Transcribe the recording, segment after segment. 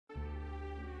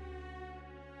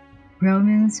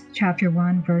Romans chapter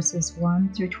 1 verses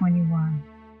 1 through 21.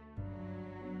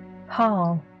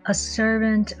 Paul, a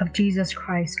servant of Jesus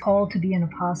Christ, called to be an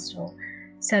apostle,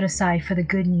 set aside for the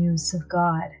good news of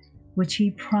God, which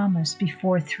he promised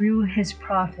before through his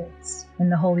prophets in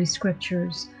the Holy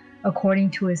Scriptures, according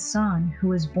to his Son, who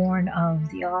was born of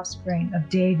the offspring of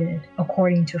David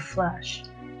according to flesh,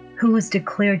 who was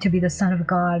declared to be the Son of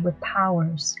God with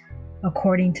powers,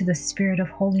 according to the Spirit of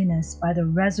holiness by the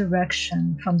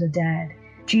resurrection from the dead,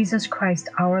 Jesus Christ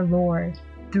our Lord,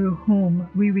 through whom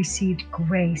we received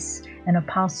grace and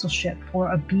apostleship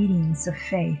for obedience of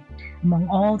faith among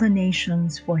all the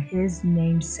nations for his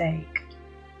name's sake,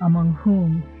 among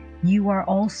whom you are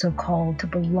also called to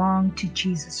belong to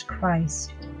Jesus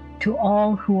Christ, to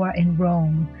all who are in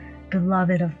Rome,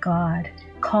 beloved of God,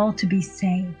 called to be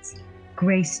saints,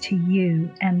 grace to you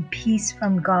and peace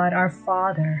from God our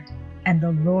Father and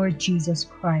the Lord Jesus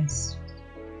Christ.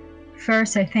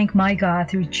 First, I thank my God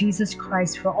through Jesus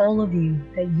Christ for all of you,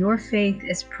 that your faith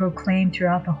is proclaimed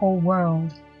throughout the whole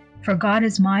world. For God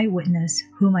is my witness,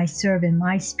 whom I serve in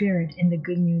my spirit in the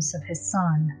good news of his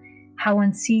Son, how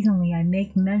unceasingly I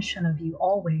make mention of you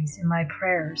always in my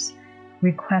prayers,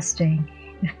 requesting,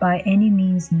 if by any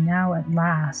means now at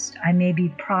last I may be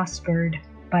prospered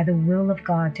by the will of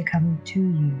God to come to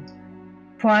you.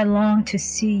 For I long to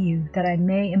see you, that I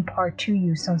may impart to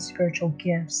you some spiritual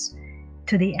gifts,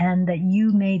 to the end that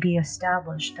you may be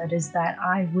established, that is, that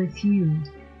I with you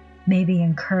may be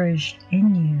encouraged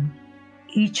in you,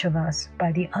 each of us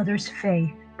by the other's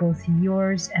faith, both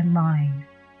yours and mine.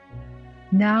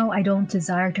 Now I don't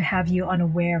desire to have you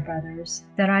unaware, brothers,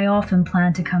 that I often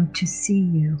planned to come to see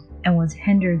you, and was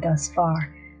hindered thus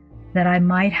far, that I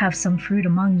might have some fruit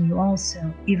among you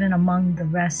also, even among the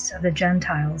rest of the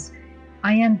Gentiles.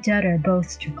 I am debtor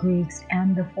both to Greeks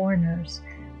and the foreigners,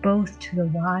 both to the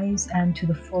wise and to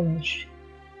the foolish.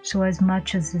 So as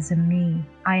much as is in me,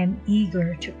 I am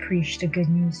eager to preach the good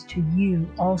news to you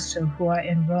also who are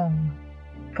in Rome.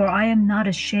 For I am not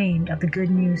ashamed of the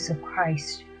good news of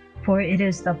Christ, for it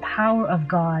is the power of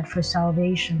God for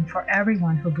salvation for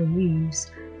everyone who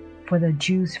believes, for the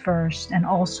Jews first and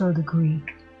also the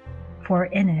Greek. For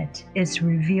in it is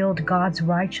revealed God's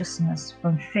righteousness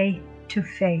from faith to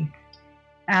faith,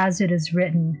 as it is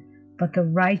written, but the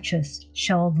righteous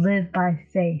shall live by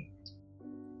faith.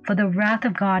 For the wrath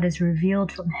of God is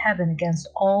revealed from heaven against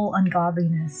all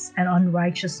ungodliness and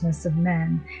unrighteousness of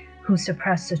men who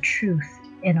suppress the truth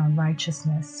in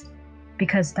unrighteousness,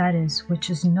 because that is which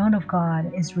is known of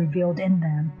God is revealed in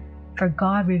them, for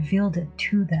God revealed it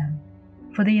to them.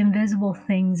 For the invisible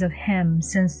things of him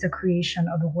since the creation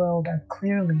of the world are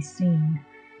clearly seen,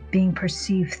 being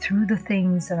perceived through the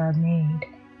things that are made,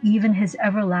 even his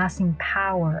everlasting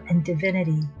power and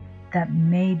divinity that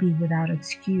may be without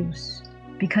excuse.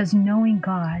 Because knowing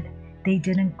God, they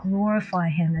didn't glorify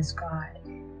him as God,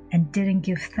 and didn't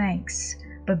give thanks,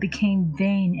 but became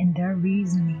vain in their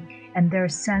reasoning, and their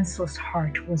senseless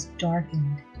heart was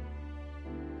darkened.